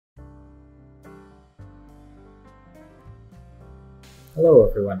Hello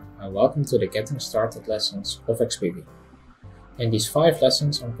everyone, and welcome to the Getting Started lessons of Expivi. In these 5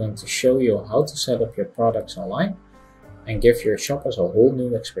 lessons I'm going to show you how to set up your products online and give your shoppers a whole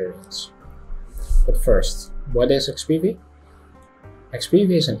new experience. But first, what is Expivi?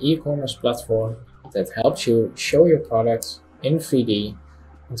 Expivi is an e-commerce platform that helps you show your products in 3D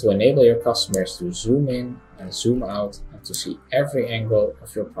and to enable your customers to zoom in and zoom out and to see every angle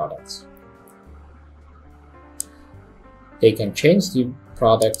of your products. They can change the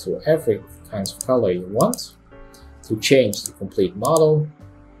product to every kind of color you want, to change the complete model,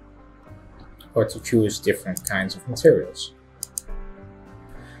 or to choose different kinds of materials.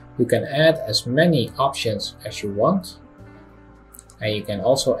 You can add as many options as you want, and you can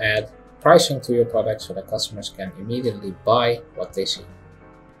also add pricing to your product so that customers can immediately buy what they see.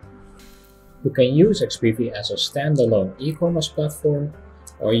 You can use Expivi as a standalone e-commerce platform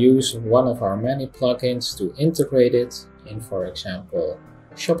or use one of our many plugins to integrate it in, for example,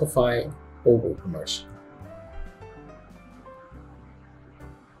 Shopify or WooCommerce.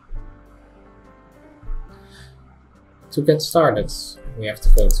 To get started, we have to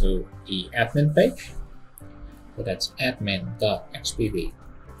go to the admin page. So that's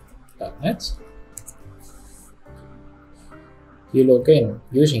admin.expivi.net. You log in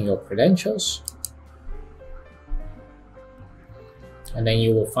using your credentials, and then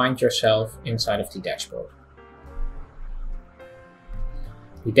you will find yourself inside of the dashboard.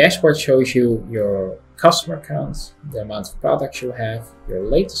 The dashboard shows you your customer count, the amount of products you have, your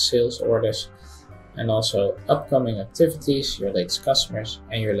latest sales orders, and also upcoming activities, your latest customers,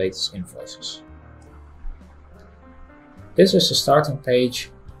 and your latest invoices. This is the starting page.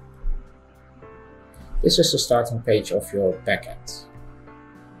 This is the starting page of your backend.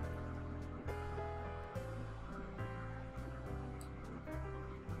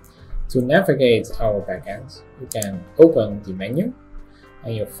 To navigate our backend, you can open the menu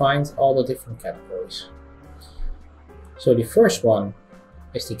and you'll find all the different categories. So the first one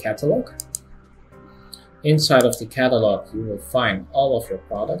is the catalog. Inside of the catalog you will find all of your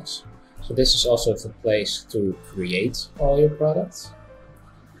products. So this is also the place to create all your products.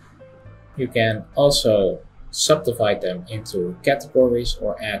 You can also subdivide them into categories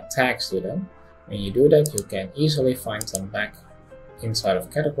or add tags to them. When you do that, you can easily find them back inside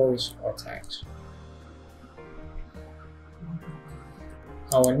of categories or tags.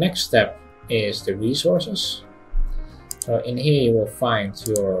 Our next step is the resources. So in here you will find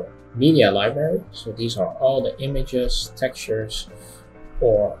your media library. So these are all the images, textures,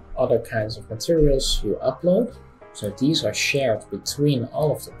 or other kinds of materials you upload. So these are shared between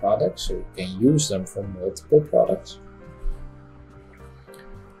all of the products, so you can use them for multiple products.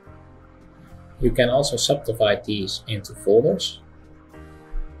 You can also subdivide these into folders.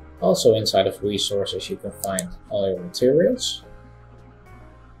 Also inside of resources you can find all your materials.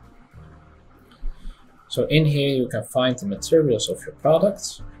 So in here you can find the materials of your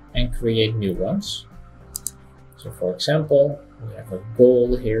products and create new ones. So for example, we have a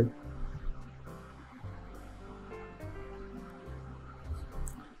gold here.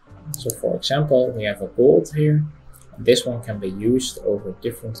 So for example, we have a gold here. This one can be used over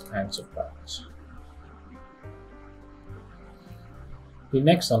different kinds of products. The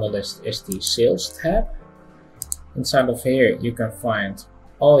next on the list is the sales tab. Inside of here you can find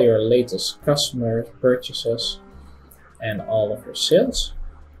all your latest customer purchases and all of your sales.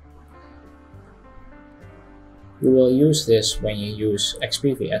 You will use this when you use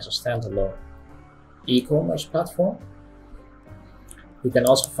Expivi as a standalone e-commerce platform. You can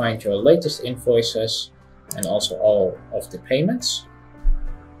also find your latest invoices and also all of the payments.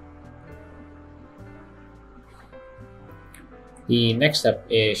 The next step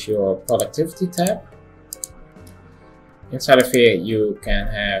is your productivity tab. Inside of here you can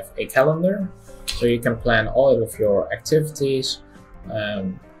have a calendar, so you can plan all of your activities.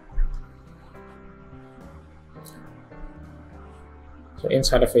 So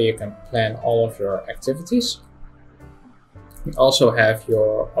inside of here you can plan all of your activities. You also have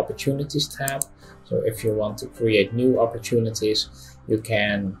your opportunities tab. So if you want to create new opportunities, you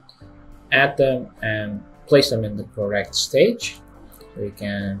can add them and place them in the correct stage. So you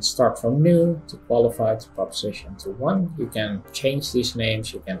can start from new to qualified to proposition to 1. You can change these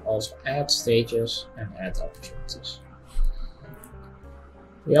names. You can also add stages and add opportunities.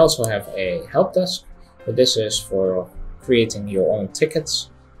 We also have a help desk. So this is for creating your own tickets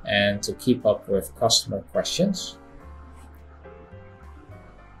and to keep up with customer questions.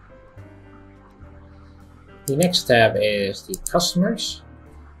 The next tab is the customers.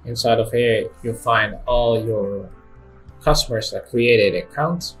 Inside of here you'll find all your customers that created an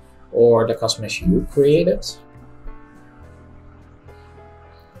account or the customers you created.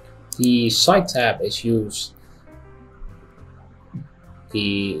 The Site tab is used.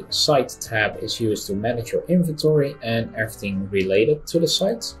 The Site tab is used to manage your inventory and everything related to the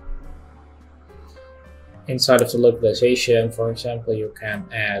site. Inside of the localization, for example, you can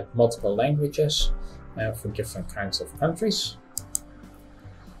add multiple languages for different kinds of countries.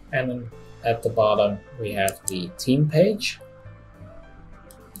 And then at the bottom, we have the team page.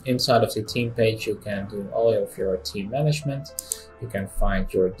 Inside of the team page, you can do all of your team management. You can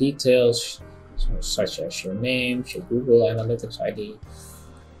find your details, such as your name, your Google Analytics ID. You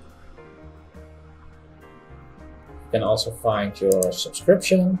can also find your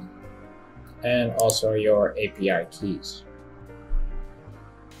subscription and also your API keys.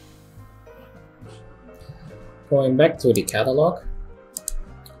 Going back to the catalog,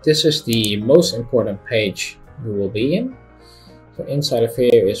 this is the most important page you will be in. So inside of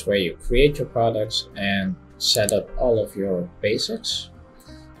here is where you create your products and set up all of your basics.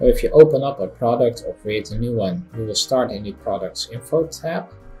 So if you open up a product or create a new one, you will start in the Products Info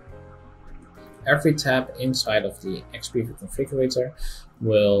tab. Every tab inside of the Expivi configurator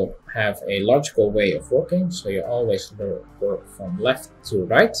will have a logical way of working, so you always work from left to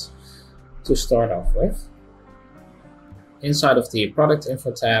right to start off with. Inside of the Product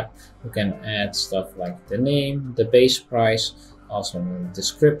Info tab, you can add stuff like the name, the base price, also the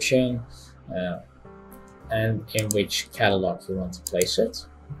description, and in which catalog you want to place it.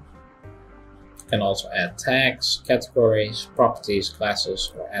 You can also add tags, categories, properties,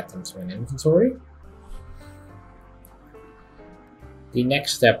 classes, or add them to an inventory. The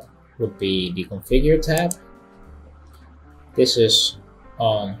next step would be the Configure tab. This is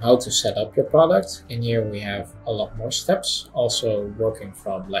on how to set up your product. In here we have a lot more steps, also working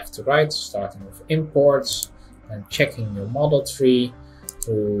from left to right, starting with imports and checking your model tree,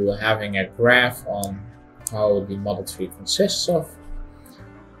 to having a graph on how the model tree consists of.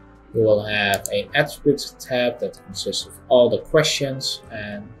 You will have an Attributes tab that consists of all the questions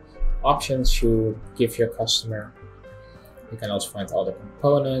and options you give your customer. You can also find all the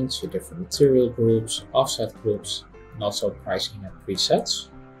components, your different material groups, offset groups, and also pricing and presets.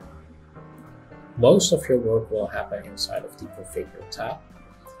 Most of your work will happen inside of the Configure tab.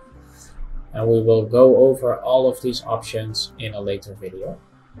 And we will go over all of these options in a later video.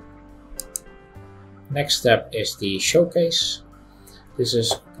 Next step is the Showcase. This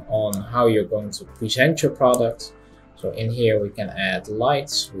is on how you're going to present your product. So in here we can add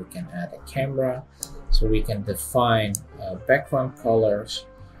lights, we can add a camera, so we can define background colors.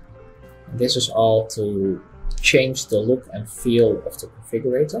 And this is all to change the look and feel of the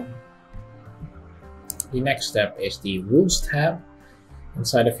configurator. The next step is the Rules tab.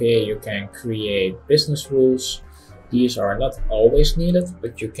 Inside of here you can create business rules. These are not always needed,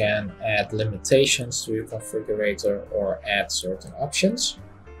 but you can add limitations to your configurator or add certain options.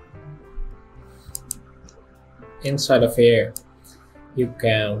 Inside of here you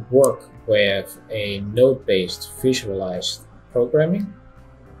can work with a node-based visualized programming.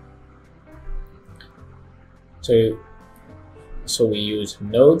 So we use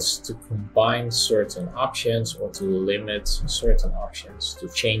nodes to combine certain options or to limit certain options, to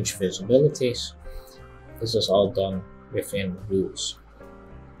change visibilities. This is all done within rules.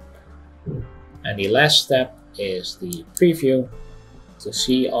 And the last step is the preview, to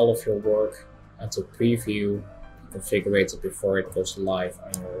see all of your work and to preview the configurator before it goes live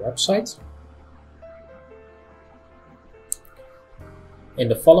on your website. In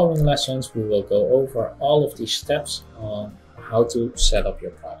the following lessons, we will go over all of these steps on how to set up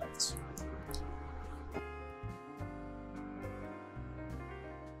your product.